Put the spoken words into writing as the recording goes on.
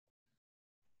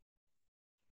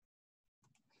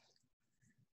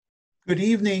Good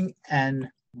evening and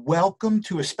welcome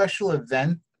to a special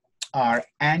event, our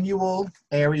annual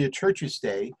Area Churches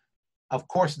Day, of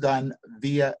course done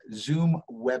via Zoom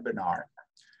webinar.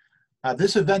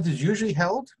 This event is usually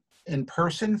held in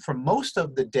person for most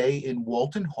of the day in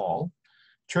Walton Hall.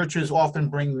 Churches often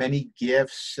bring many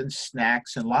gifts and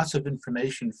snacks and lots of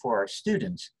information for our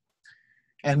students,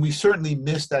 and we certainly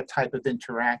miss that type of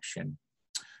interaction.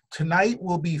 Tonight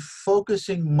we'll be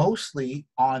focusing mostly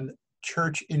on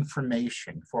church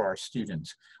information for our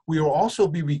students. We will also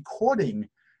be recording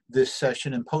this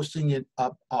session and posting it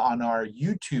up on our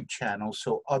YouTube channel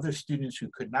so other students who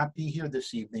could not be here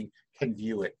this evening can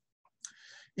view it.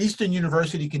 Eastern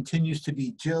University continues to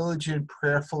be diligent,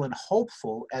 prayerful, and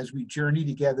hopeful as we journey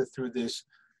together through this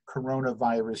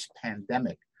coronavirus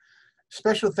pandemic.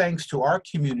 Special thanks to our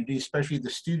community, especially the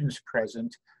students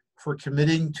present, for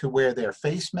committing to wear their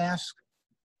face mask,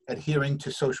 adhering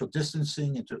to social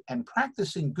distancing, and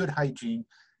practicing good hygiene,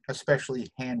 especially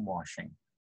hand washing.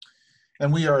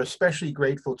 And we are especially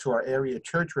grateful to our area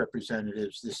church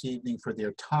representatives this evening for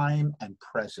their time and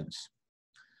presence.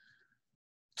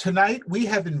 Tonight, we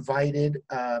have invited,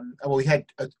 we had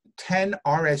 10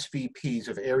 RSVPs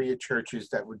of area churches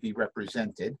that would be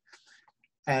represented.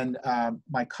 And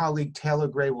my colleague Taylor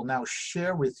Gray will now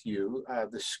share with you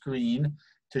the screen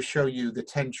to show you the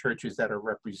 10 churches that are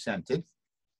represented.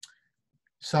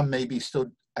 Some may be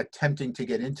still attempting to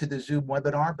get into the Zoom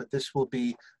webinar, but this will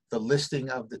be the listing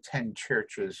of the 10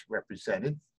 churches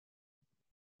represented.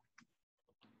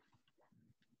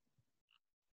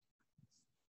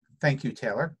 Thank you,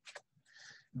 Taylor.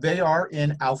 They are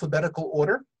in alphabetical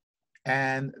order,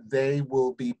 and they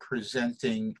will be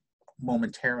presenting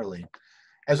momentarily.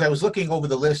 As I was looking over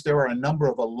the list, there are a number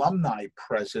of alumni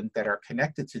present that are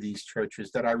connected to these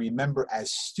churches that I remember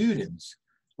as students,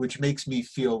 which makes me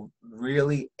feel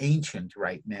really ancient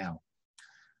right now.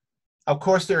 Of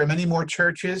course, there are many more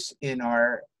churches in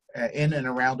and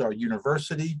around our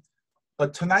university,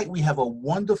 but tonight we have a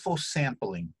wonderful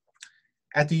sampling.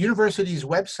 At the university's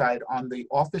website on the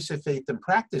Office of Faith and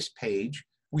Practice page,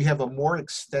 we have a more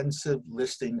extensive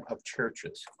listing of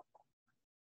churches.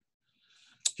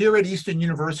 Here at Eastern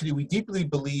University, we deeply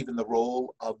believe in the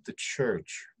role of the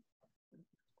church.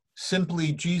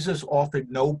 Simply, Jesus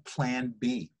offered no plan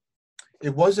B.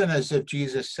 It wasn't as if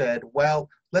Jesus said, well,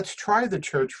 let's try the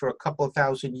church for a couple of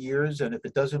thousand years, and if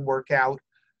it doesn't work out,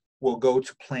 we'll go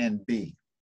to plan B.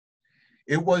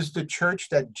 It was the church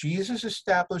that Jesus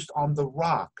established on the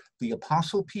rock, the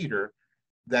Apostle Peter,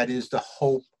 that is the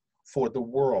hope for the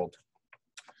world.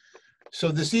 So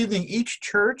this evening, each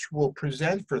church will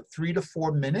present for 3 to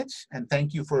 4 minutes, and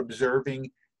thank you for observing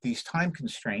these time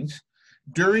constraints.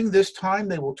 During this time,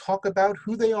 they will talk about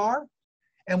who they are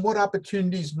and what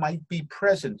opportunities might be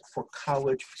present for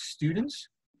college students,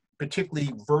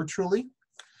 particularly virtually.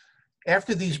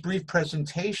 After these brief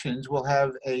presentations, we'll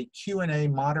have a Q&A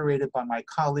moderated by my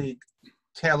colleague,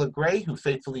 Taylor Gray, who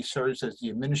faithfully serves as the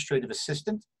administrative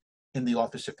assistant in the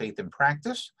Office of Faith and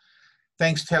Practice.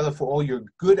 Thanks, Taylor, for all your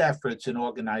good efforts in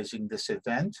organizing this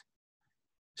event.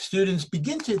 Students,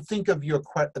 begin to think of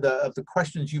the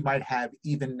questions you might have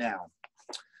even now.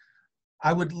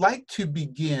 I would like to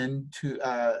begin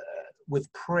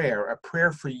with prayer, a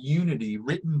prayer for unity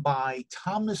written by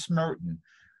Thomas Merton,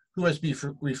 who has been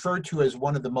referred to as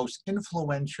one of the most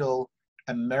influential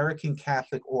American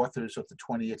Catholic authors of the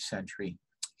 20th century.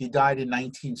 He died in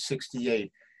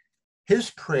 1968.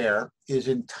 His prayer is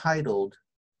entitled,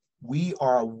 "We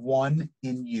are one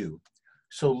in you."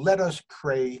 So let us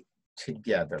pray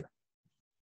together.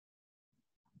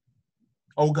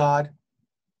 Oh God,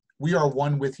 we are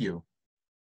one with you.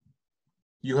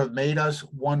 You have made us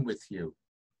one with you.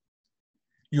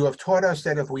 You have taught us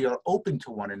that if we are open to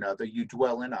one another, you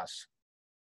dwell in us.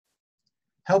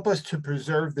 Help us to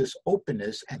preserve this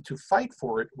openness and to fight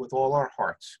for it with all our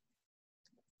hearts.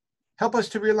 Help us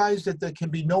to realize that there can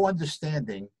be no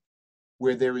understanding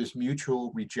where there is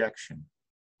mutual rejection.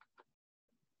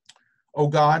 Oh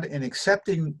God, in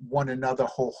accepting one another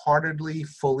wholeheartedly,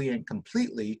 fully, and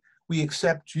completely, we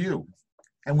accept you,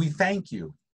 and we thank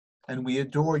you, and we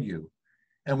adore you.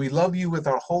 And we love you with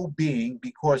our whole being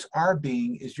because our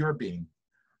being is your being.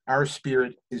 Our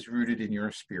spirit is rooted in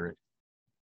your spirit.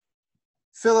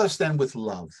 Fill us then with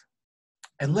love,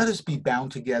 and let us be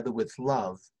bound together with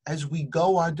love as we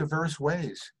go our diverse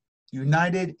ways,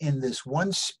 united in this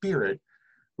one spirit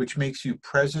which makes you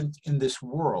present in this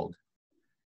world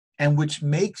and which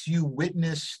makes you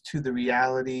witness to the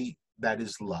reality that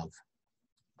is love.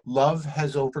 Love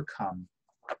has overcome.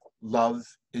 Love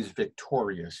is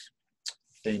victorious.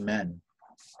 Amen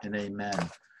and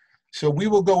amen. So we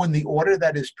will go in the order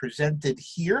that is presented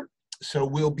here. So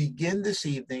we'll begin this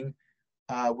evening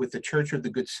with the Church of the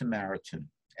Good Samaritan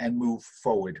and move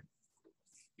forward.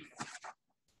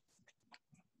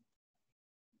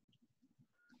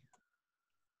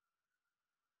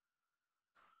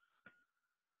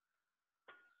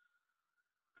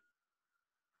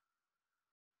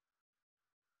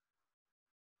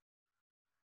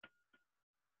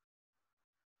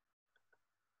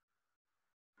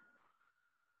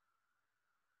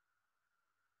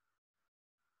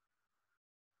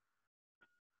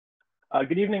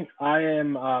 Good evening. My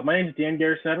name is Dan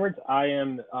Garrison Edwards. I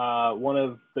am one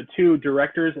of the two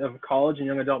directors of college and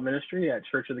young adult ministry at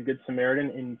Church of the Good Samaritan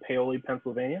in Paoli,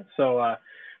 Pennsylvania. So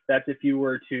that's if you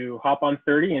were to hop on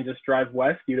 30 and just drive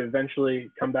west, you'd eventually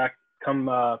come past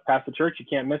the church. You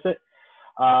can't miss it.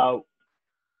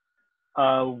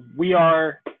 We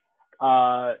are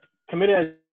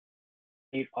committed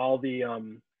to meet all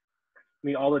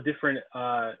the different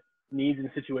needs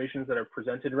and situations that are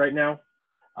presented right now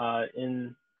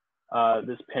in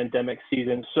this pandemic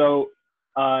season. So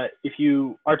if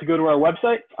you are to go to our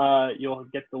website, you'll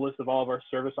get the list of all of our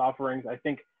service offerings. I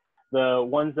think the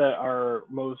ones that are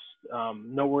most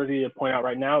noteworthy to point out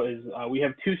right now is we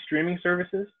have 2 streaming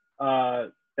services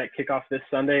that kick off this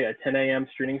Sunday, a 10 a.m.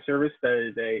 streaming service that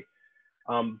is a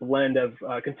blend of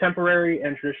contemporary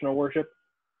and traditional worship,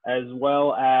 as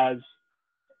well as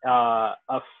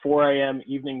a 4 p.m.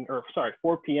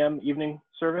 evening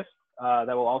service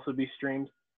that will also be streamed.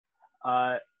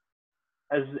 And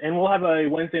we'll have a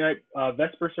Wednesday night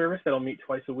Vesper service that'll meet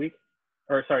twice a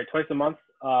month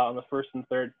on the 1st and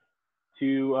 3rd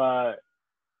to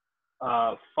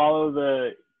follow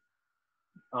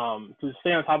to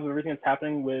stay on top of everything that's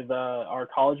happening with our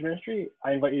college ministry.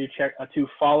 I invite you to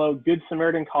follow Good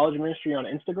Samaritan College Ministry on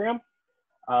Instagram,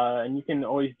 and you can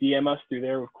always DM us through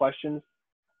there with questions.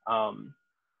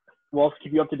 We'll also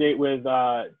keep you up to date with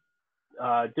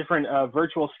different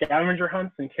virtual scavenger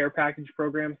hunts and care package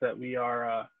programs that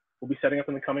we'll be setting up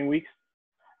in the coming weeks.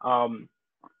 I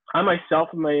myself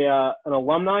am an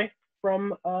alumni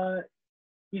from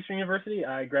Eastern University.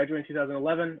 I graduated in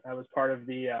 2011. I was part of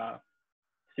the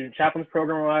student chaplains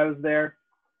program while I was there,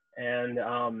 and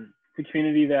it's a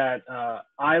community that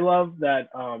I love, that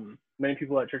many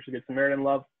people at Church of the Good Samaritan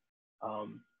love.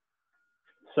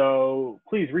 So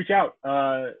please reach out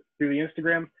through the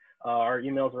Instagram. Our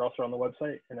emails are also on the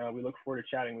website, and we look forward to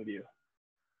chatting with you.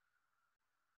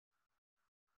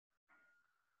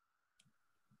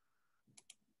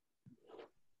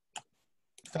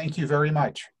 Thank you very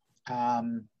much.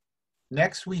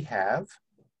 Next we have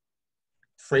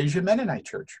Fraser Mennonite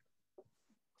Church.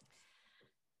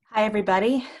 Hi,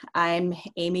 everybody. I'm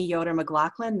Amy Yoder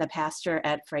McLaughlin, the pastor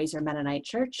at Fraser Mennonite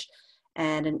Church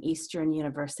and an Eastern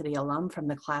University alum from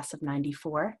the class of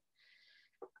 '94.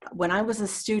 When I was a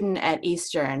student at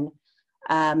Eastern,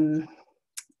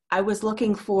 I was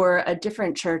looking for a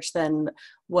different church than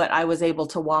what I was able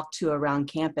to walk to around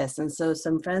campus. And so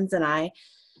some friends and I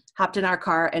hopped in our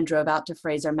car and drove out to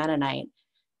Fraser Mennonite.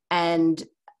 And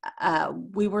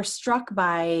we were struck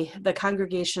by the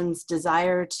congregation's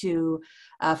desire to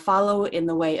follow in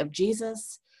the way of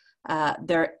Jesus,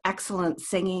 their excellent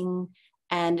singing,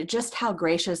 and just how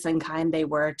gracious and kind they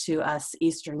were to us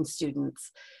Eastern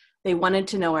students. They wanted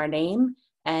to know our name,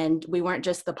 and we weren't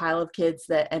just the pile of kids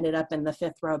that ended up in the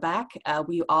 5th row back.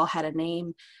 We all had a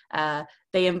name.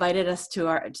 They invited us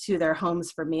to their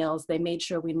homes for meals. They made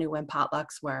sure we knew when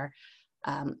potlucks were,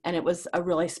 and it was a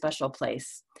really special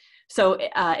place. So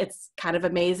it's kind of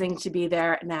amazing to be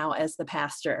there now as the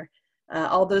pastor.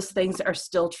 All those things are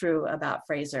still true about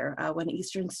Fraser. When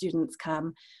Eastern students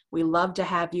come, we love to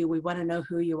have you. We want to know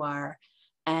who you are,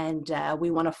 and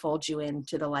we want to fold you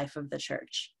into the life of the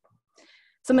church.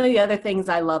 Some of the other things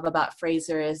I love about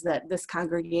Fraser is that this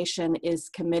congregation is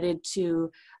committed to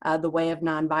the way of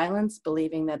nonviolence,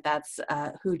 believing that that's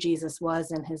who Jesus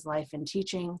was in his life and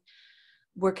teaching.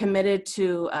 We're committed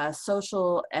to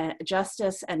social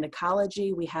justice and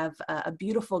ecology. We have a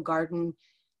beautiful garden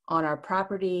on our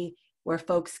property where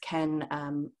folks can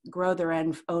grow their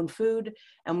own food.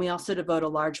 And we also devote a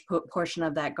large portion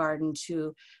of that garden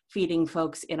to feeding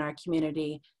folks in our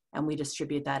community, and we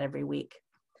distribute that every week.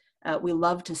 We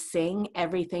love to sing,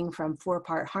 everything from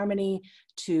 4-part harmony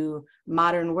to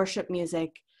modern worship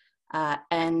music.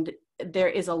 And there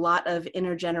is a lot of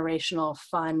intergenerational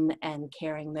fun and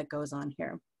caring that goes on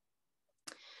here.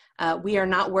 We are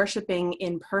not worshiping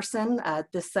in person.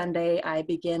 This Sunday, I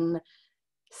begin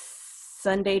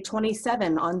Sunday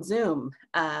 27 on Zoom,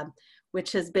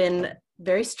 which has been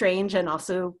very strange and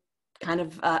also kind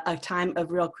of a time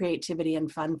of real creativity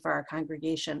and fun for our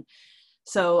congregation.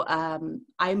 So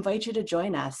I invite you to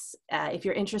join us. If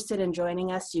you're interested in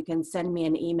joining us, you can send me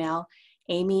an email,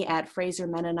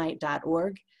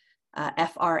 amy@frasermennonite.org.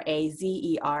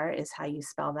 Frazer is how you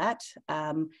spell that.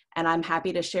 And I'm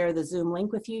happy to share the Zoom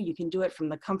link with you. You can do it from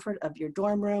the comfort of your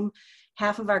dorm room.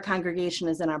 Half of our congregation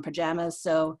is in our pajamas.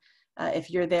 So if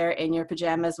you're there in your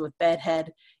pajamas with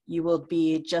bedhead, you will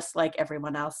be just like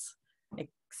everyone else,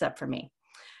 except for me.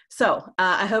 So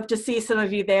I hope to see some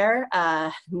of you there,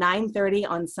 9:30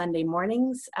 on Sunday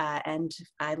mornings. And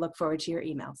I look forward to your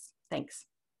emails. Thanks.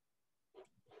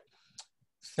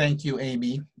 Thank you,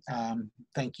 Amy.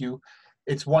 Thank you.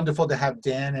 It's wonderful to have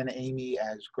Dan and Amy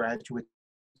as graduates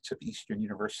of Eastern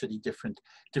University,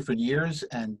 different years,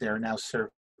 and they're now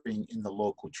serving in the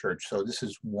local church. So this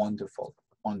is wonderful,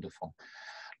 wonderful.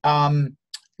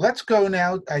 Let's go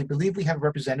now. I believe we have a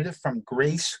representative from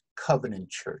Grace Covenant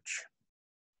Church.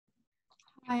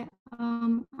 Hi,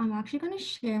 I'm actually going to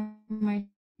share my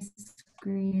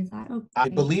screen. Is that okay? I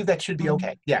believe that should be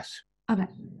okay. Yes. Okay.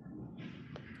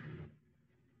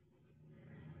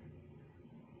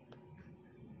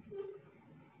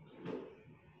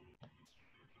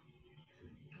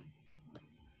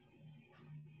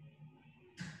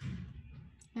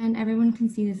 And everyone can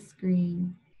see the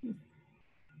screen.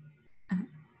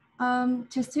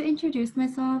 Just to introduce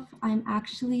myself, I'm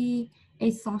actually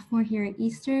a sophomore here at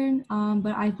Eastern,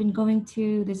 but I've been going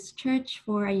to this church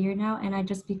for a year now, and I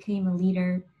just became a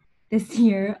leader this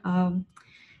year.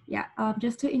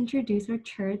 Just to introduce our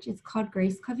church, it's called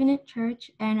Grace Covenant Church,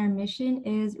 and our mission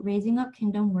is raising up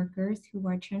kingdom workers who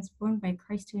are transformed by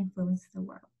Christ to influence the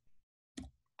world.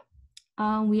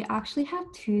 We actually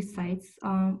have two sites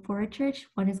for our church.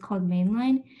 One is called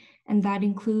Mainline, and that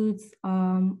includes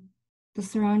the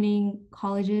surrounding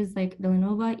colleges like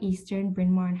Villanova, Eastern,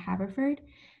 Bryn Mawr, and Haverford,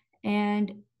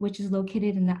 and which is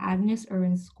located in the Agnes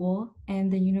Irwin School. And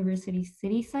the University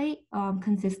City site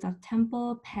consists of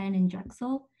Temple, Penn, and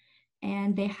Drexel,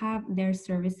 and they have their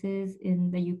services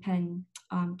in the UPenn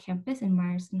campus in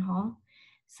Meyerson Hall.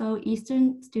 So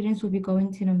Eastern students will be going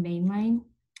to the Mainline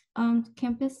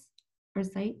campus or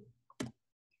site.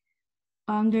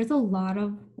 There's a lot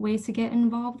of ways to get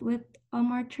involved with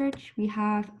our church. We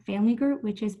have family group,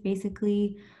 which is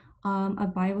basically a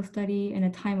Bible study and a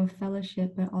time of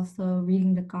fellowship, but also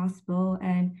reading the gospel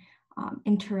and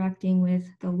interacting with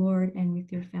the Lord and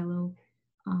with your fellow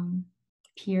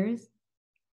peers.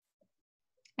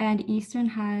 And Eastern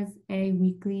has a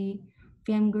weekly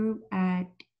fam group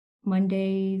at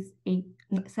Mondays,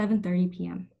 7:30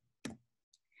 p.m.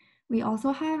 We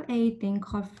also have a thing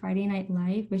called Friday Night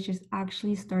Live, which is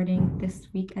actually starting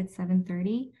this week at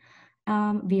 7:30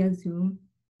 via Zoom.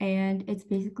 And it's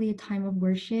basically a time of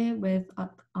worship with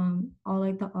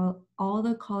all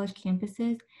the college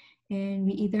campuses. And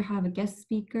we either have a guest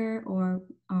speaker or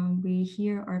we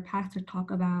hear our pastor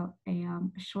talk about a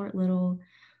short little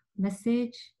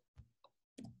message.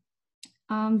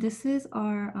 This is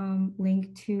our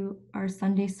link to our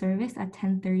Sunday service at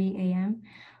 10:30 a.m.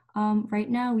 Right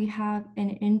now we have an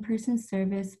in-person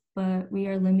service, but we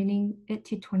are limiting it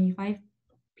to 25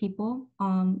 people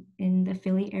in the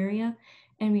Philly area.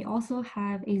 And we also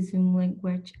have a Zoom link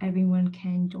which everyone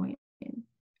can join in.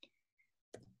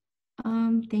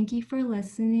 Thank you for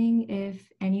listening.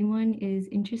 If anyone is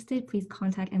interested, please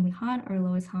contact Emily Han or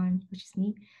Lois Han, which is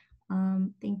me.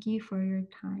 Thank you for your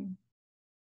time.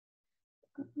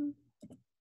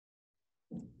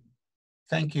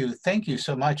 Thank you. Thank you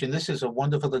so much. And this is a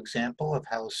wonderful example of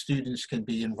how students can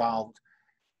be involved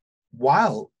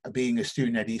while being a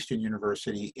student at Eastern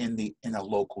University in a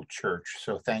local church.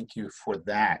 So thank you for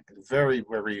that. Very,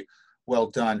 very well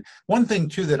done. One thing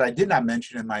too that I did not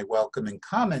mention in my welcoming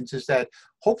comments is that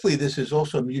hopefully this is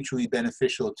also mutually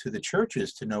beneficial to the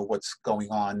churches to know what's going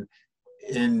on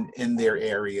in their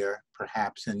area,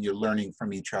 perhaps, and you're learning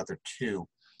from each other too.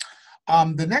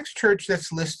 The next church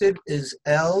that's listed is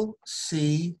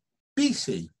LCBC,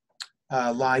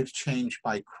 Lives Changed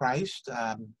by Christ.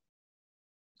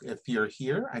 If you're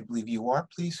here, I believe you are,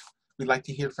 please, we'd like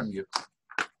to hear from you.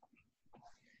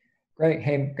 Great.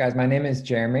 Hey, guys, my name is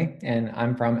Jeremy, and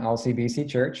I'm from LCBC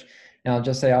Church. And I'll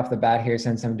just say off the bat here,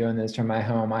 since I'm doing this from my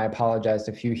home, I apologize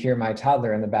if you hear my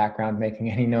toddler in the background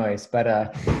making any noise.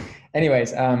 But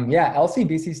anyways, yeah,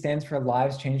 LCBC stands for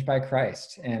Lives Changed by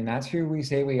Christ. And that's who we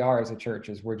say we are as a church,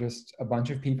 is we're just a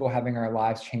bunch of people having our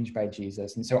lives changed by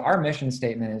Jesus. And so our mission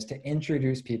statement is to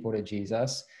introduce people to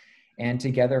Jesus and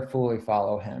together fully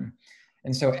follow him.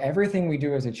 And so everything we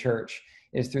do as a church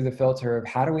is through the filter of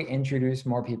how do we introduce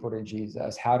more people to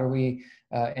Jesus? How do we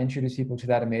introduce people to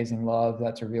that amazing love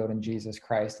that's revealed in Jesus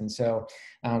Christ? And so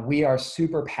we are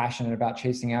super passionate about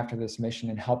chasing after this mission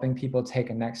and helping people take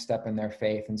a next step in their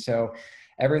faith. And so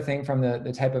everything from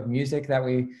the type of music that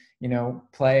we,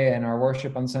 play in our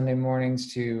worship on Sunday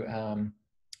mornings to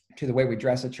the way we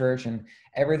dress at church, and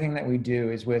everything that we do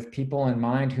is with people in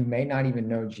mind who may not even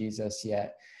know Jesus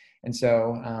yet. And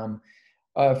so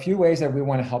a few ways that we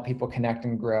want to help people connect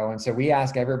and grow. And so we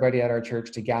ask everybody at our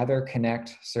church to gather,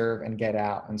 connect, serve, and get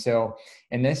out. And so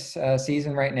in this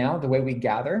season right now, the way we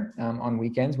gather on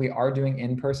weekends, we are doing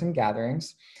in-person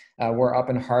gatherings. We're up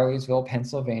in Harleysville,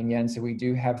 Pennsylvania. And so we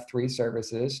do have 3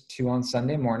 services, 2 on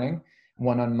Sunday morning,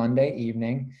 1 on Monday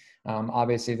evening.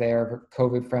 Obviously, they are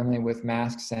COVID friendly with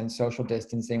masks and social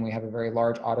distancing. We have a very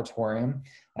large auditorium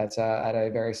that's at a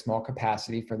very small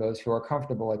capacity for those who are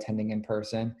comfortable attending in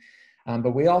person.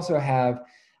 But we also have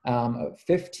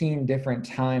 15 different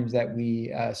times that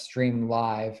we stream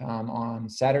live on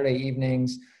Saturday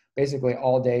evenings, basically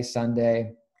all day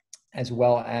Sunday, as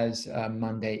well as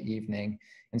Monday evening.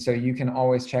 And so you can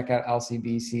always check out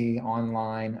LCBC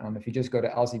online. If you just go to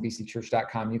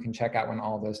lcbcchurch.com, you can check out when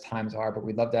all those times are, but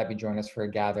we'd love to have you join us for a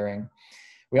gathering.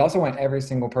 We also want every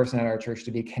single person at our church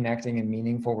to be connecting in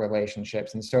meaningful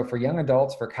relationships. And so for young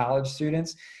adults, for college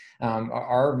students,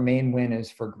 our main win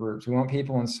is for groups. We want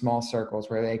people in small circles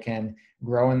where they can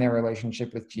grow in their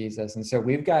relationship with Jesus. And so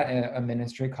we've got a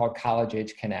ministry called College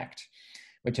Age Connect,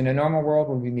 which in a normal world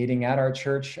we'll be meeting at our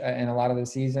church in a lot of the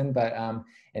season. But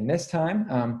in this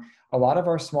time, a lot of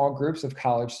our small groups of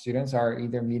college students are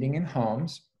either meeting in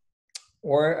homes,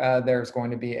 or there's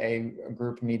going to be a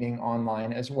group meeting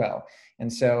online as well.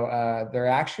 And so they're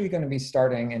actually going to be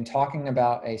starting and talking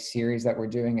about a series that we're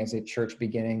doing as a church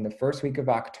beginning the first week of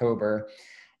October.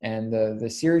 And the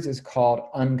series is called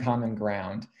Uncommon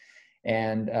Ground.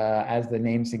 And as the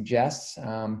name suggests,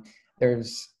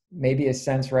 there's maybe a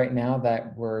sense right now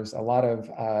that there's a lot of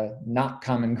not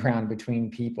common ground between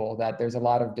people, that there's a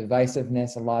lot of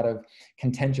divisiveness, a lot of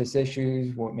contentious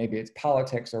issues, maybe it's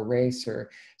politics or race or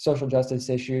social justice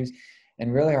issues.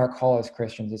 And really our call as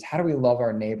Christians is how do we love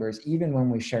our neighbors even when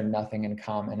we share nothing in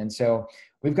common? And so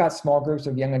we've got small groups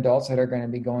of young adults that are going to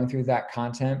be going through that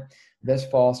content this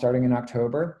fall, starting in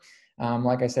October.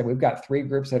 Like I said, we've got 3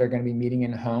 groups that are going to be meeting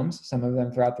in homes, some of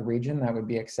them throughout the region that would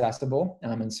be accessible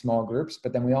in small groups.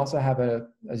 But then we also have a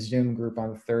Zoom group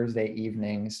on Thursday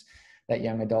evenings that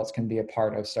young adults can be a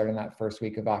part of starting that first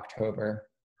week of October.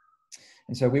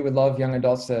 And so we would love young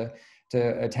adults to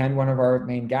attend one of our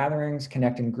main gatherings,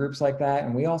 connect in groups like that.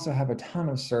 And we also have a ton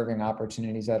of serving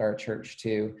opportunities at our church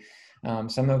too.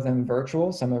 Some of them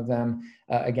virtual, some of them,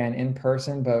 again, in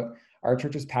person, but our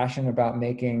church is passionate about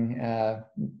making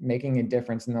a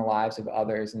difference in the lives of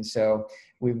others. And so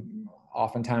we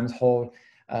oftentimes hold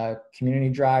community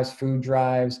drives, food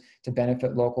drives to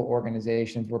benefit local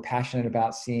organizations. We're passionate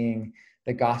about seeing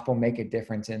the gospel make a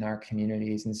difference in our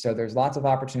communities. And so there's lots of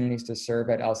opportunities to serve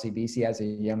at LCBC as a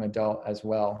young adult as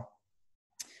well.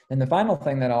 And the final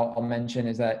thing that I'll mention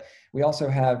is that we also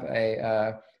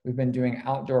have we've been doing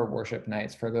outdoor worship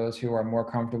nights for those who are more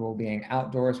comfortable being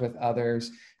outdoors with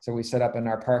others. So we set up in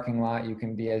our parking lot. You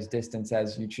can be as distant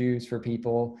as you choose from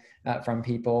people.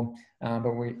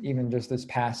 But we even just this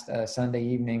past Sunday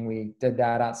evening, we did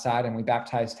that outside and we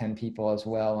baptized 10 people as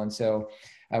well. And so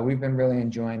we've been really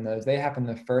enjoying those. They happen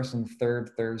the first and third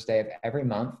Thursday of every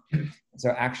month.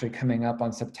 So actually coming up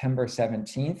on September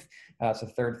 17th, so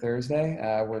third Thursday,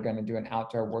 we're going to do an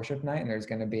outdoor worship night, and there's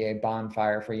going to be a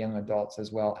bonfire for young adults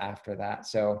as well after that.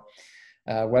 So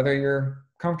whether you're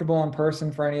comfortable in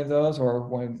person for any of those or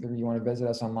whether you want to visit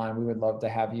us online, we would love to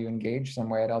have you engage some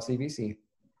way at LCBC.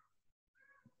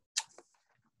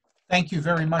 Thank you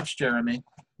very much, Jeremy.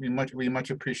 We much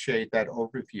appreciate that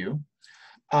overview.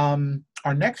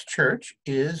 Our next church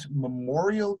is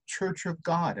Memorial Church of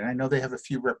God, and I know they have a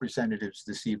few representatives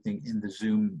this evening in the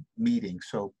Zoom meeting,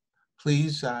 so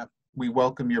please, we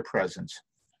welcome your presence.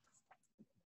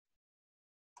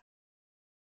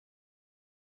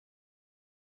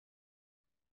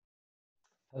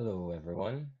 Hello,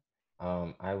 everyone.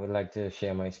 I would like to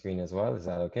share my screen as well. Is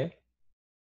that okay?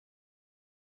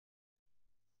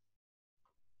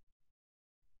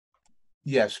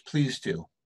 Yes, please do.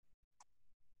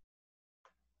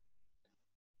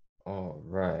 All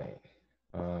right.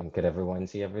 Could everyone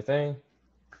see everything?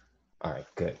 All right,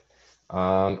 good.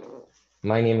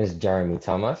 My name is Jeremy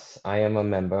Thomas. I am a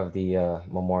member of the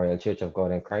Memorial Church of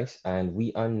God in Christ, and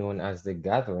we are known as the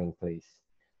Gathering Place.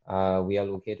 We are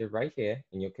located right here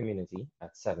in your community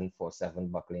at 747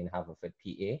 Buck Lane, Haverford,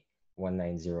 PA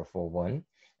 19041,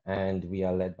 and we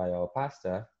are led by our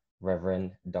pastor,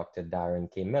 Reverend Dr. Darren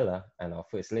K. Miller, and our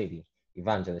First Lady,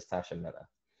 Evangelist Tasha Miller.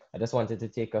 I just wanted to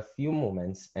take a few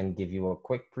moments and give you a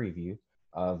quick preview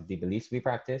of the beliefs we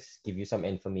practice, give you some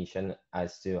information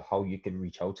as to how you could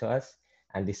reach out to us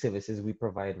and the services we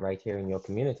provide right here in your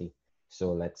community.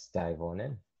 So let's dive on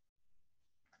in.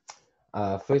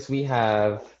 First, we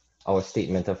have our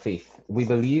statement of faith. We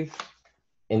believe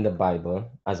in the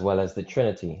Bible as well as the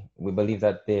Trinity. We believe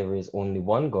that there is only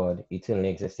one God, eternally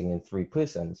existing in three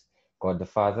persons, God the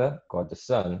Father, God the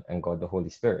Son, and God the Holy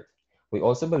Spirit. We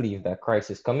also believe that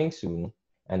Christ is coming soon,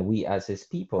 and we as his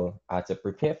people are to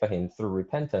prepare for him through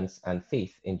repentance and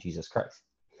faith in Jesus Christ.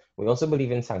 We also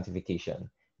believe in sanctification.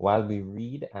 While we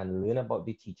read and learn about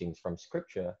the teachings from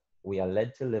Scripture, we are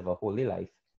led to live a holy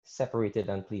life, separated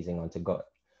and pleasing unto God.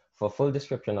 For a full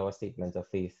description of our statement of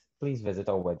faith, please visit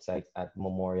our website at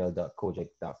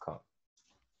memorial.kojic.com.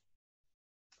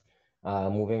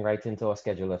 Moving right into our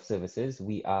schedule of services,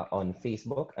 we are on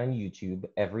Facebook and YouTube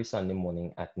every Sunday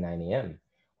morning at 9 a.m.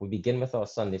 We begin with our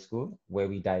Sunday school, where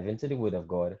we dive into the Word of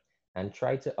God and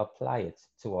try to apply it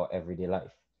to our everyday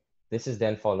life. This is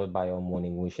then followed by our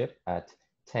morning worship at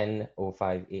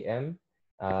 10:05 a.m.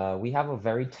 We have a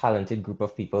very talented group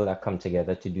of people that come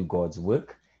together to do God's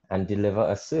work and deliver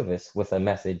a service with a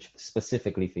message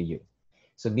specifically for you.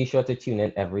 So be sure to tune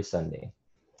in every Sunday.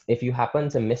 If you happen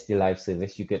to miss the live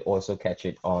service, you could also catch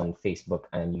it on Facebook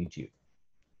and YouTube.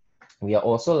 We are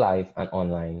also live and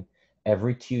online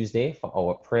every Tuesday for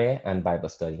our prayer and Bible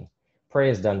study. Prayer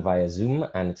is done via Zoom,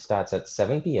 and it starts at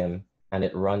 7 p.m. and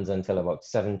it runs until about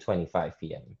 7:25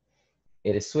 p.m.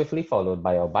 It is swiftly followed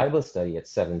by our Bible study at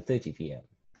 7:30 p.m.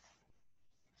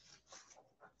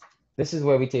 This is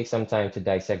where we take some time to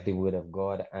dissect the Word of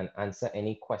God and answer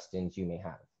any questions you may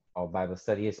have. Our Bible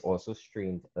study is also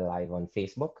streamed live on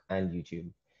Facebook and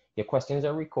YouTube. Your questions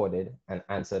are recorded and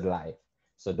answered live,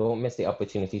 so don't miss the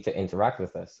opportunity to interact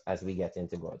with us as we get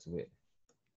into God's Word.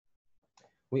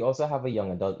 We also have a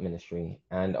young adult ministry,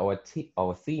 and our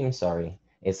theme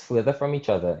is further from each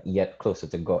other, yet closer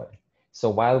to God. So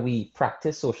while we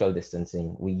practice social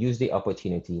distancing, we use the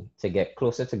opportunity to get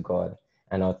closer to God,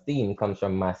 and our theme comes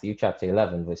from Matthew chapter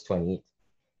 11, verse 28.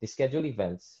 The scheduled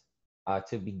events are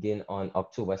to begin on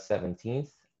October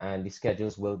 17th, and the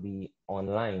schedules will be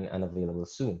online and available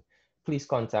soon. Please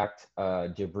contact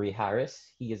Jabri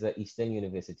Harris. He is an Eastern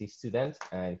University student,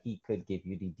 and he could give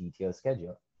you the detailed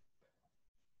schedule.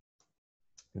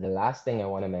 The last thing I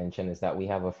want to mention is that we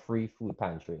have a free food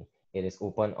pantry. It is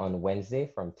open on Wednesday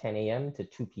from 10 a.m. to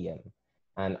 2 p.m.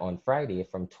 and on Friday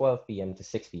from 12 p.m. to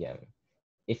 6 p.m.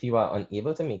 If you are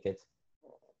unable to make it,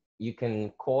 you can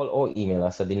call or email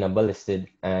us at the number listed,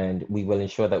 and we will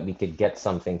ensure that we could get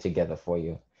something together for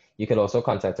you. You can also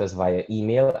contact us via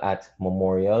email at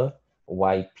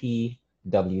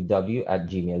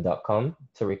memorialypww@gmail.com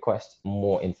to request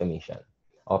more information.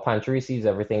 Our pantry receives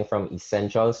everything from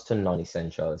essentials to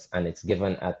non-essentials, and it's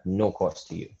given at no cost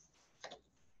to you.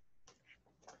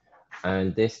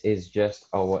 And this is just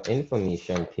our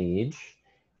information page.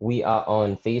 We are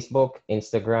on Facebook,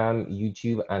 Instagram,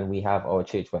 YouTube, and we have our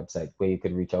church website where you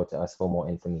could reach out to us for more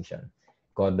information.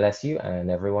 God bless you, and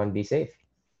everyone be safe.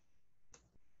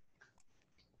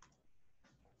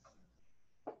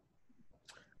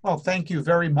 Well, thank you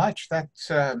very much. That's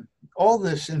all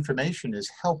this information is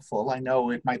helpful. I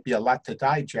know it might be a lot to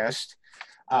digest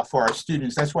for our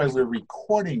students. That's why we're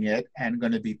recording it and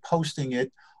going to be posting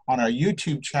it on our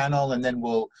YouTube channel, and then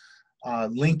we'll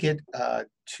link it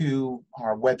to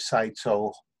our website,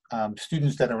 so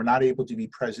students that are not able to be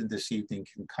present this evening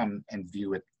can come and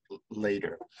view it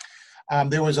later.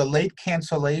 There was a late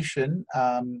cancellation.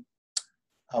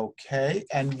 Okay,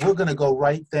 and we're going to go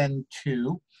right then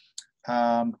to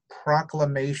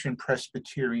Proclamation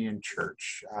Presbyterian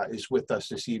Church is with us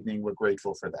this evening. We're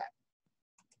grateful for that.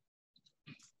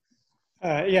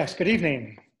 Yes, good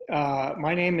evening.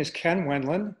 My name is Ken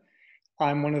Wendland.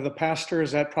 I'm one of the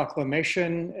pastors at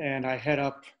Proclamation, and I head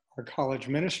up our college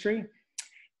ministry.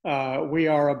 We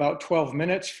are about 12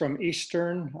 minutes from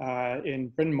Eastern in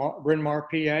Bryn Mawr,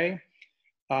 PA.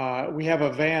 We have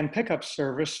a van pickup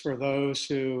service for those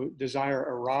who desire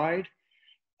a ride.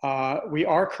 We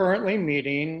are currently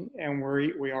meeting, and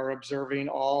we are observing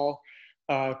all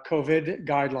COVID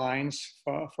guidelines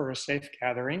for a safe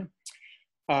gathering.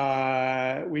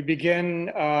 We begin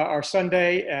our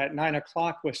Sunday at 9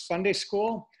 o'clock with Sunday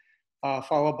school,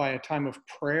 followed by a time of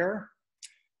prayer.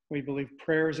 We believe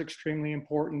prayer is extremely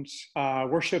important.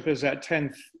 Worship is at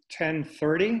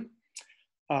 10:30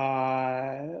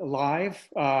 live.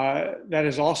 That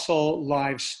is also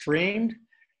live streamed.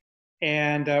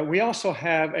 And we also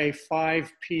have a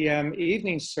 5 p.m.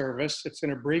 evening service. It's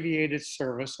an abbreviated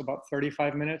service, about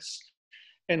 35 minutes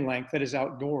in length, that is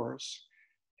outdoors.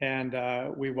 And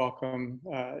we welcome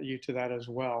you to that as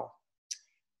well.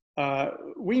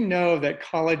 We know that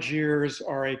college years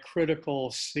are a critical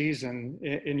season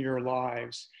in your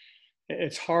lives.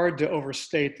 It's hard to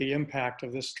overstate the impact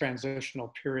of this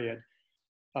transitional period.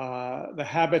 The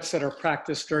habits that are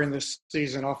practiced during this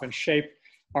season often shape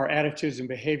our attitudes and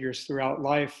behaviors throughout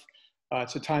life.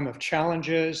 It's a time of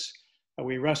challenges.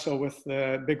 We wrestle with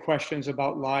the big questions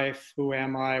about life. Who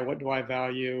am I? What do I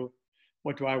value?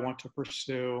 What do I want to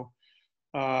pursue?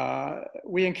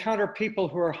 We encounter people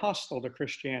who are hostile to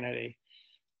Christianity.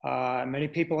 Many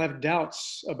people have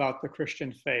doubts about the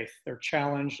Christian faith. They're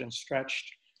challenged and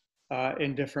stretched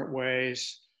in different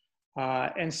ways.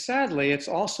 And sadly, it's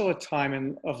also a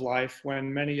time of life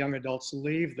when many young adults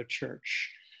leave the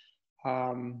church.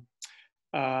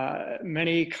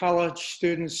 Many college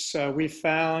students we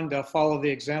found follow the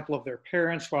example of their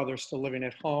parents while they're still living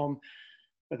at home,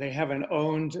 but they haven't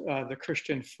owned the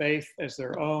Christian faith as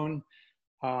their own.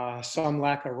 Some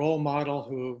lack a role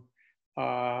model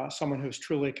someone who's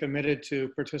truly committed to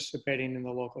participating in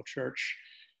the local church.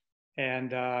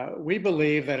 And we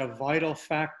believe that a vital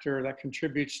factor that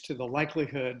contributes to the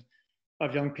likelihood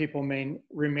of young people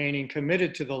remaining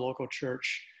committed to the local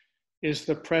church is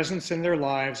the presence in their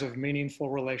lives of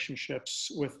meaningful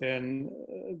relationships within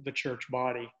the church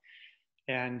body.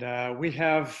 And we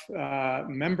have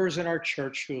members in our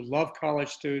church who love college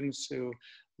students, who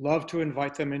love to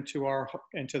invite them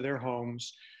into their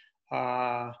homes.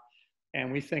 And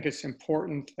we think it's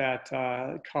important that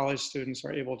college students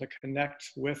are able to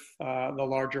connect with the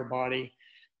larger body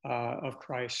of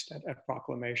Christ at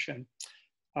Proclamation.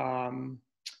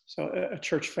 So a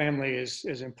church family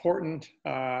is important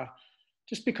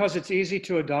just because it's easy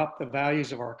to adopt the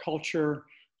values of our culture,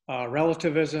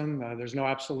 relativism, there's no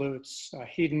absolutes,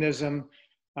 hedonism,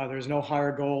 there's no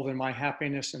higher goal than my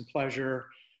happiness and pleasure,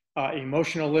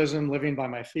 emotionalism, living by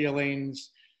my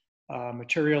feelings,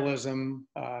 materialism,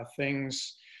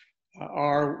 things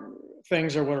are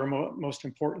what are most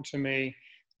important to me,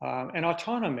 and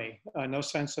autonomy, no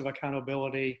sense of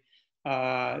accountability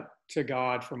to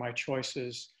God for my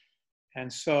choices. And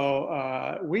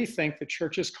so we think the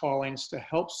church's calling is to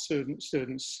help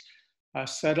students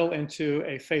settle into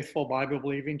a faithful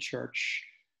Bible-believing church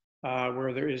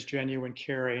where there is genuine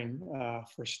caring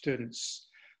for students.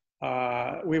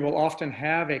 We will often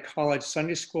have a college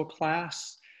Sunday school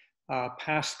class.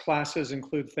 Past classes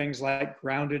include things like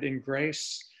Grounded in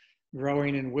Grace,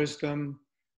 Growing in Wisdom,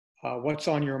 What's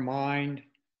on Your Mind,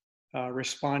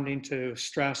 Responding to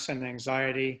Stress and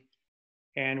Anxiety.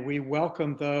 And we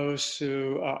welcome those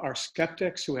who are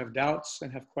skeptics, who have doubts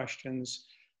and have questions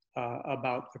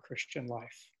about the Christian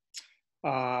life.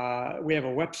 We have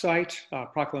a website,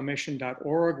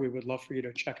 proclamation.org. We would love for you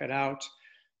to check it out.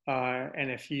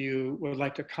 And if you would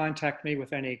like to contact me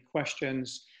with any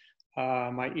questions,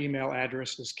 my email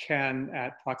address is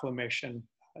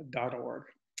ken@proclamation.org.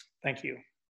 Thank you.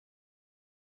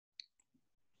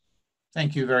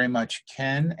 Thank you very much,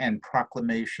 Ken, and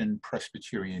Proclamation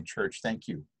Presbyterian Church. Thank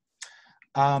you.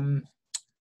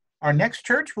 Our next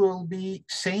church will be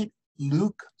St.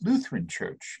 Luke Lutheran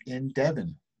Church in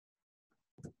Devon.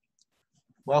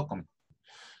 Welcome.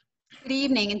 Good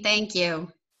evening, and thank you.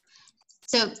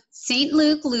 So St.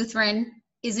 Luke Lutheran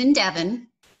is in Devon,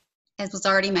 as was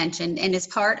already mentioned, and is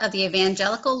part of the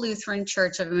Evangelical Lutheran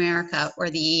Church of America, or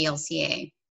the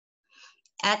ELCA.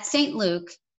 At St. Luke,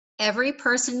 every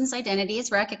person's identity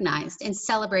is recognized and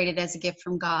celebrated as a gift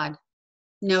from God.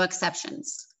 No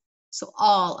exceptions. So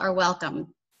all are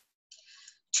welcome.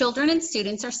 Children and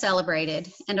students are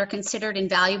celebrated and are considered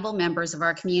invaluable members of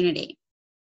our community.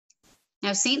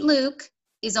 Now, St. Luke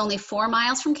is only 4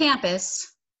 miles from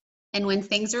campus, and when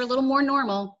things are a little more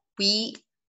normal, we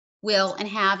will and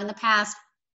have in the past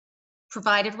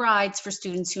provided rides for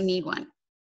students who need one.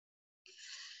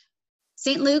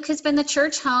 St. Luke has been the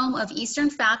church home of Eastern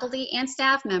faculty and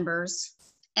staff members,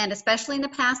 and especially in the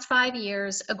past 5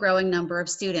 years, a growing number of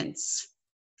students.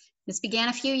 This began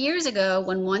a few years ago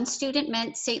when one student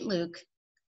met St. Luke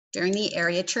during the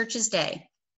area church's day.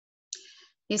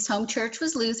 His home church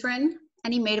was Lutheran,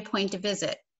 and he made a point to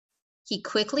visit. He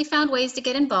quickly found ways to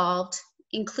get involved,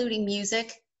 including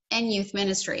music and youth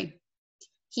ministry.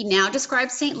 He now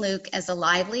describes St. Luke as a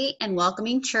lively and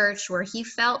welcoming church where he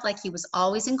felt like he was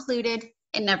always included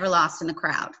and never lost in the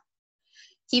crowd.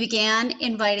 He began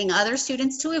inviting other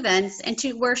students to events and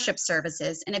to worship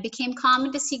services, and it became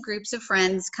common to see groups of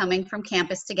friends coming from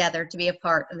campus together to be a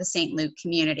part of the St. Luke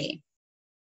community.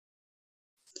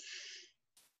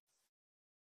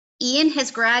 Ian has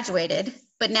graduated,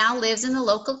 but now lives in the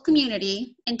local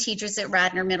community and teaches at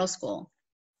Radnor Middle School.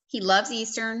 He loves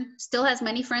Eastern, still has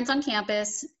many friends on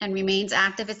campus, and remains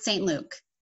active at St. Luke.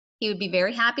 He would be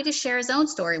very happy to share his own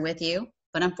story with you,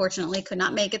 but unfortunately could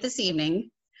not make it this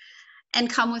evening, and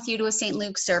come with you to a St.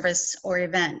 Luke service or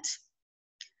event.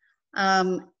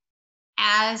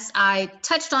 As I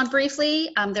touched on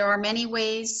briefly, there are many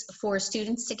ways for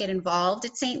students to get involved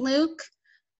at St. Luke.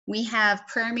 We have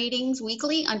prayer meetings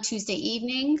weekly on Tuesday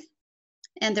evening,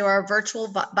 and there are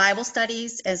virtual Bible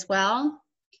studies as well.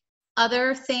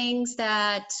 Other things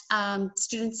that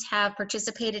students have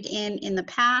participated in the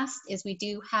past is we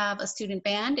do have a student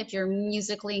band. If you're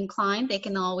musically inclined, they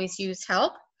can always use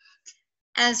help,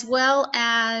 as well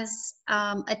as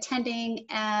attending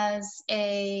as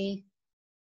a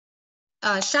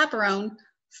chaperone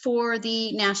for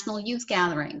the National Youth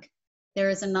Gathering. There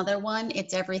is another one.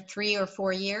 It's every 3 or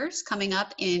 4 years coming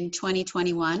up in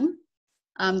 2021.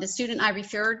 The student I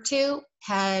referred to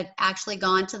had actually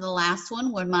gone to the last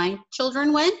one when my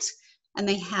children went, and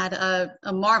they had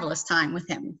a marvelous time with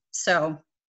him. So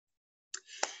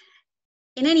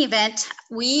in any event,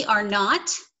 we are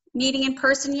not meeting in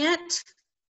person yet,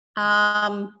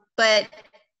 but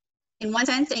in one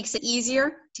sense, it makes it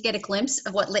easier to get a glimpse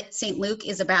of what St. Luke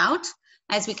is about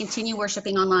as we continue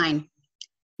worshiping online.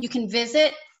 You can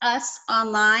visit us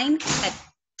online at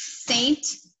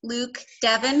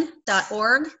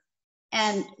stlukedevon.org,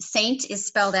 and Saint is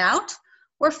spelled out,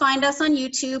 or find us on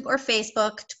YouTube or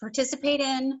Facebook to participate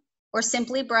in, or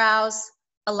simply browse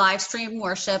a live stream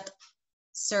worship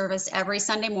service every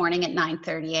Sunday morning at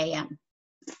 9:30 a.m.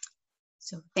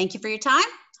 So thank you for your time.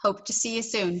 Hope to see you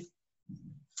soon.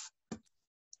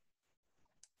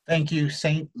 Thank you,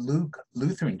 St. Luke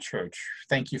Lutheran Church.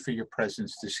 Thank you for your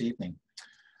presence this evening.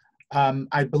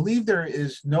 I believe there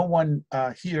is no one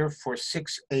here for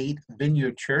 6-8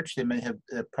 Vineyard Church. They may have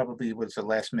probably was a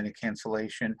last minute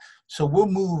cancellation. So we'll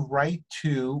move right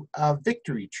to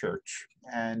Victory Church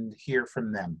and hear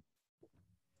from them.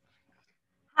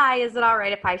 Hi, is it all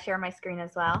right if I share my screen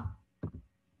as well?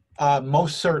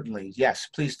 Most certainly, yes,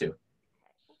 please do.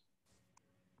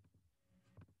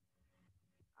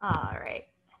 All right.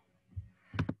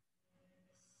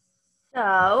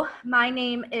 So my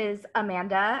name is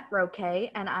Amanda Roque,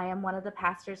 and I am one of the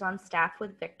pastors on staff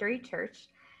with Victory Church.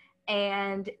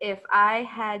 And if I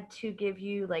had to give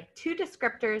you like 2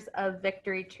 descriptors of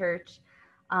Victory Church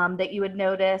that you would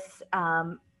notice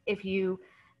if you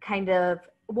kind of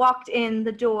walked in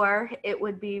the door, it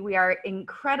would be we are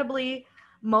incredibly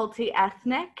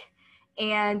multi-ethnic,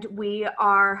 and we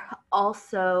are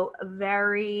also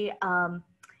very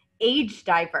age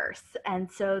diverse. And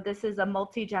so this is a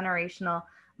multi-generational,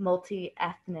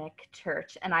 multi-ethnic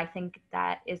church. And I think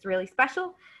that is really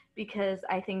special, because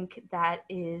I think that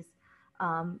is,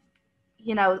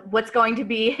 you know, what's going to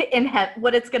be in heaven,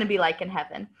 what it's going to be like in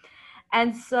heaven.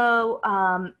 And so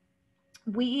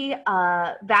we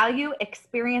value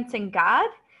experiencing God.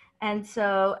 And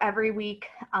so every week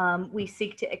we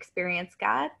seek to experience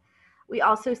God. We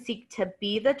also seek to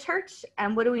be the church.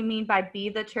 And what do we mean by be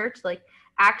the church? Like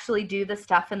actually do the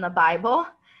stuff in the Bible.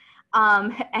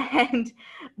 And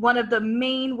one of the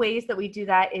main ways that we do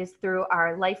that is through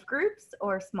our life groups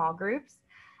or small groups.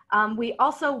 We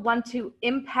also want to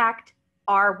impact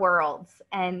our worlds.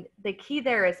 And the key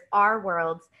there is our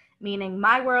worlds, meaning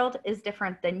my world is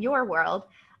different than your world.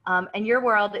 And your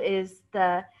world is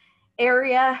the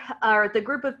area or the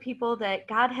group of people that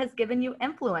God has given you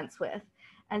influence with.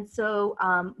 And so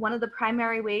one of the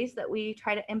primary ways that we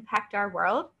try to impact our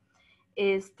world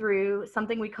is through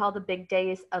something we call the Big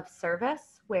Days of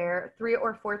Service, where 3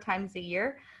 or 4 times a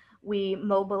year, we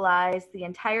mobilize the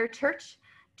entire church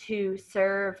to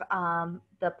serve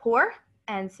the poor.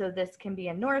 And so this can be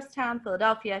in Norristown,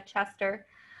 Philadelphia, Chester.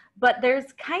 But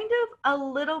there's kind of a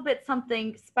little bit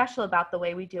something special about the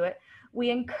way we do it. We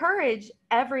encourage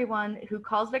everyone who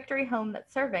calls Victory home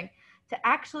that's serving to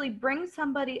actually bring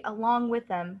somebody along with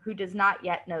them who does not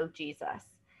yet know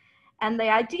Jesus. And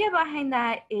the idea behind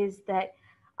that is that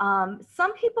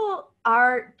some people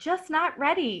are just not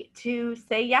ready to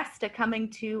say yes to coming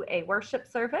to a worship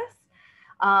service,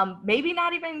 maybe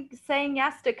not even saying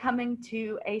yes to coming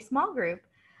to a small group,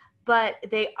 but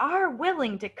they are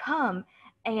willing to come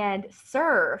and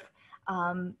serve.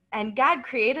 And God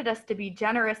created us to be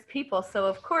generous people. So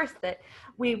of course that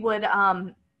we would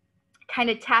kind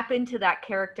of tap into that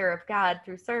character of God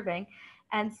through serving.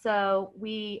 And so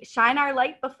we shine our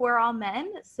light before all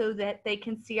men so that they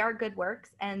can see our good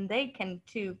works and they can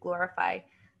too glorify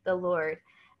the Lord.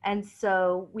 And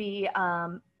so we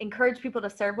encourage people to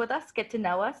serve with us, get to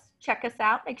know us, check us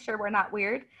out, make sure we're not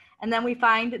weird. And then we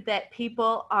find that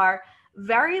people are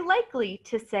very likely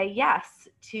to say yes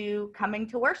to coming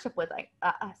to worship with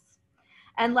us.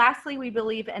 And lastly, we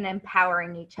believe in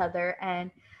empowering each other.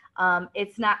 And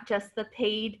it's not just the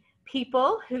paid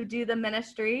people who do the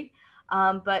ministry,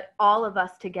 but all of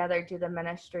us together do the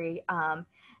ministry.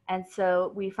 And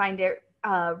so we find it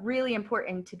really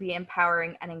important to be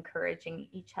empowering and encouraging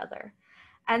each other.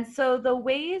 And so the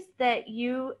ways that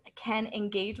you can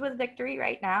engage with Victory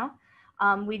right now,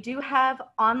 we do have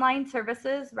online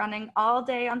services running all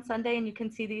day on Sunday, and you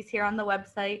can see these here on the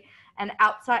website. And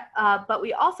outside, but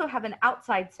we also have an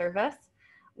outside service,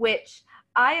 which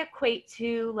I equate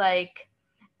to like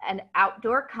an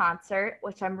outdoor concert,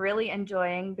 which I'm really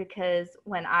enjoying because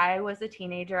when I was a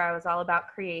teenager, I was all about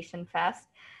Creation Fest.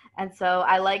 And so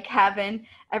I like having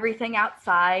everything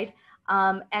outside.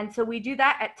 And so we do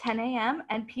that at 10 a.m.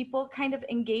 and people kind of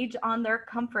engage on their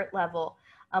comfort level,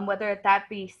 whether that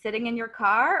be sitting in your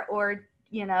car or,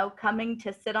 you know, coming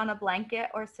to sit on a blanket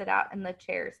or sit out in the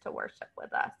chairs to worship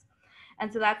with us.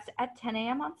 And so that's at 10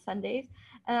 a.m. on Sundays.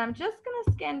 And I'm just going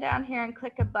to scan down here and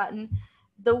click a button.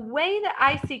 The way that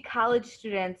I see college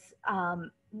students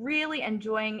really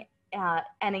enjoying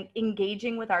and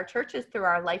engaging with our churches through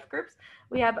our life groups.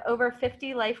 We have over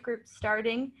 50 life groups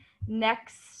starting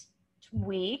next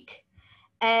week.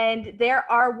 And there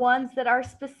are ones that are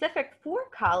specific for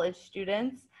college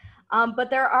students, but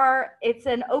it's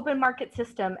an open market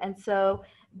system. And so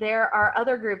there are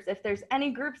other groups. If there's any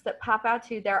groups that pop out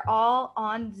to you, they're all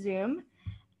on Zoom,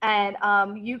 and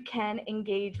you can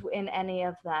engage in any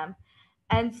of them.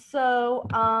 And so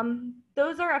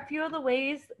those are a few of the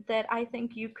ways that I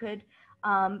think you could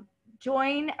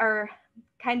join or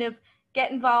kind of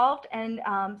get involved and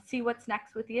see what's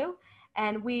next with you.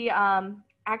 And we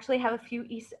actually have a few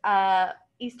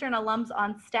Eastern alums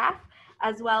on staff,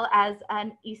 as well as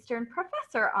an Eastern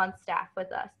professor on staff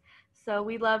with us. So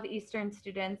we love Eastern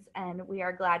students, and we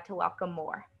are glad to welcome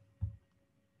more.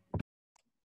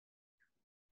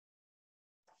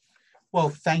 Well,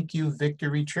 thank you,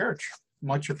 Victory Church.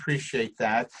 Much appreciate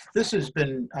that. This has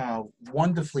been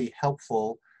wonderfully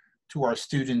helpful to our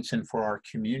students and for our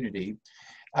community.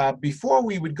 Before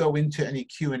we would go into any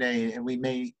Q&A, and we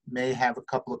may have a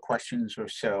couple of questions or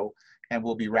so, and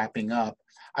we'll be wrapping up,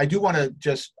 I do want to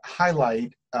just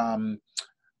highlight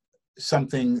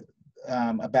something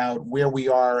about where we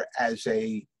are as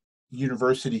a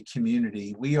university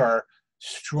community. We are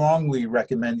strongly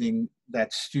recommending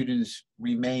that students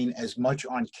remain as much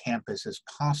on campus as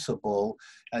possible,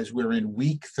 as we're in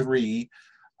week 3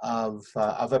 of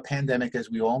a pandemic, as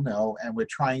we all know, and we're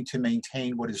trying to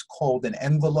maintain what is called an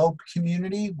envelope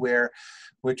community, where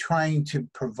we're trying to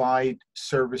provide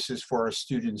services for our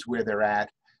students where they're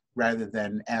at, rather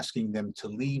than asking them to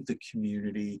leave the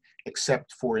community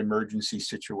except for emergency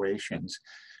situations.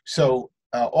 So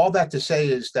all that to say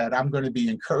is that I'm going to be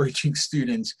encouraging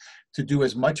students to do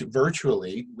as much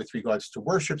virtually with regards to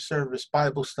worship service,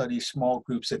 Bible study, small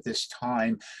groups at this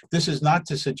time. This is not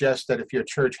to suggest that if your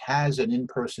church has an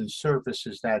in-person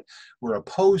services that we're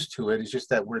opposed to it. It's just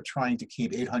that we're trying to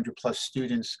keep 800 plus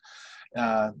students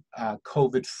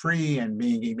COVID-free and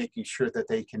making sure that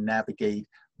they can navigate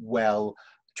well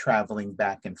traveling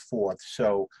back and forth.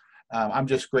 So I'm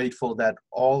just grateful that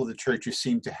all of the churches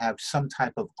seem to have some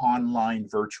type of online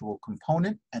virtual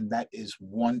component, and that is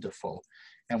wonderful.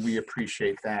 And we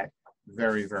appreciate that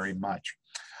very, very much.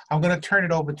 I'm going to turn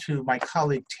it over to my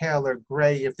colleague, Taylor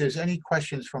Gray. If there's any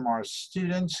questions from our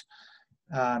students,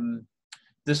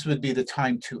 this would be the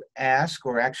time to ask,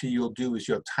 or actually you'll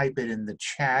type it in the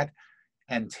chat,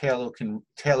 and Taylor can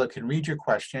read your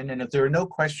question. And if there are no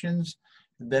questions,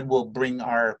 then we'll bring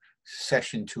our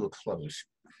session to a close.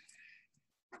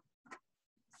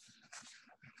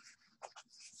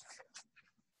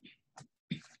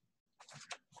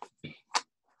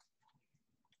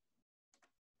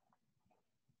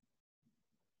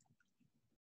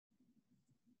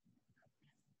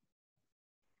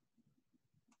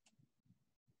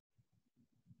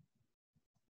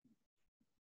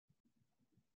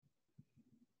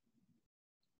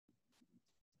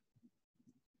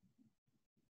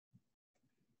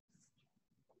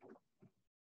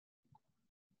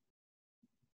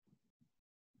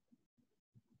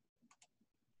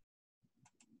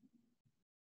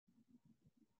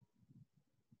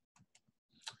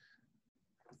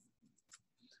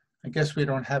 I guess we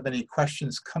don't have any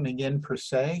questions coming in per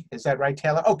se. Is that right,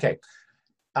 Taylor? Okay.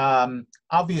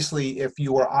 Obviously, if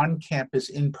you are on campus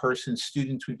in person,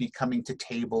 students would be coming to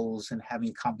tables and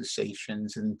having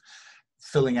conversations and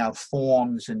filling out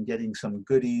forms and getting some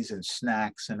goodies and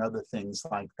snacks and other things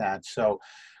like that. So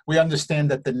we understand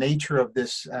that the nature of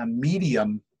this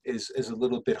medium is a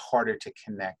little bit harder to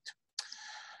connect.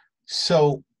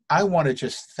 So I want to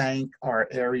just thank our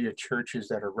area churches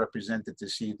that are represented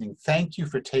this evening. Thank you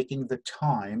for taking the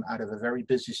time out of a very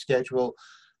busy schedule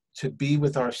to be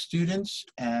with our students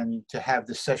and to have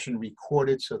the session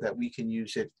recorded so that we can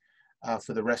use it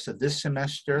for the rest of this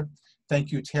semester.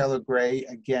 Thank you, Taylor Gray,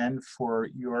 again for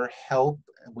your help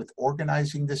with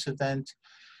organizing this event.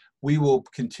 We will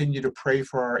continue to pray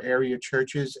for our area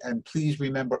churches, and please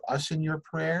remember us in your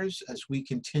prayers as we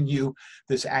continue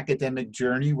this academic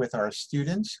journey with our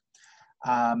students.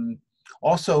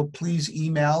 Also, please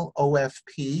email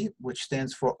OFP, which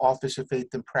stands for Office of Faith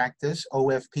and Practice,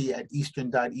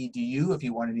 ofp@eastern.edu. If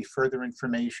you want any further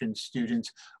information,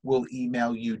 students will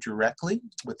email you directly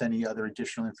with any other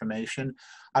additional information.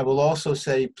 I will also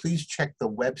say, please check the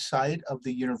website of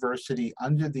the university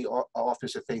under the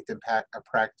Office of Faith and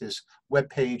Practice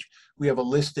webpage. We have a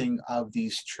listing of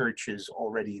these churches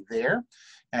already there,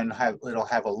 and it'll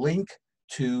have a link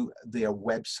to their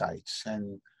websites.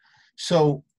 And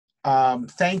so,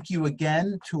 thank you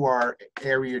again to our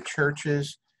area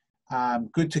churches.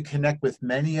 Good to connect with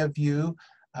many of you.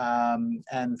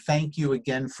 And thank you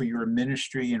again for your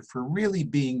ministry and for really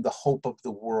being the hope of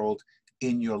the world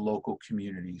in your local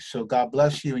community. So God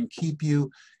bless you and keep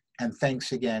you. And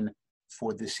thanks again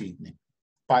for this evening.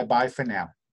 Bye-bye for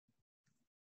now.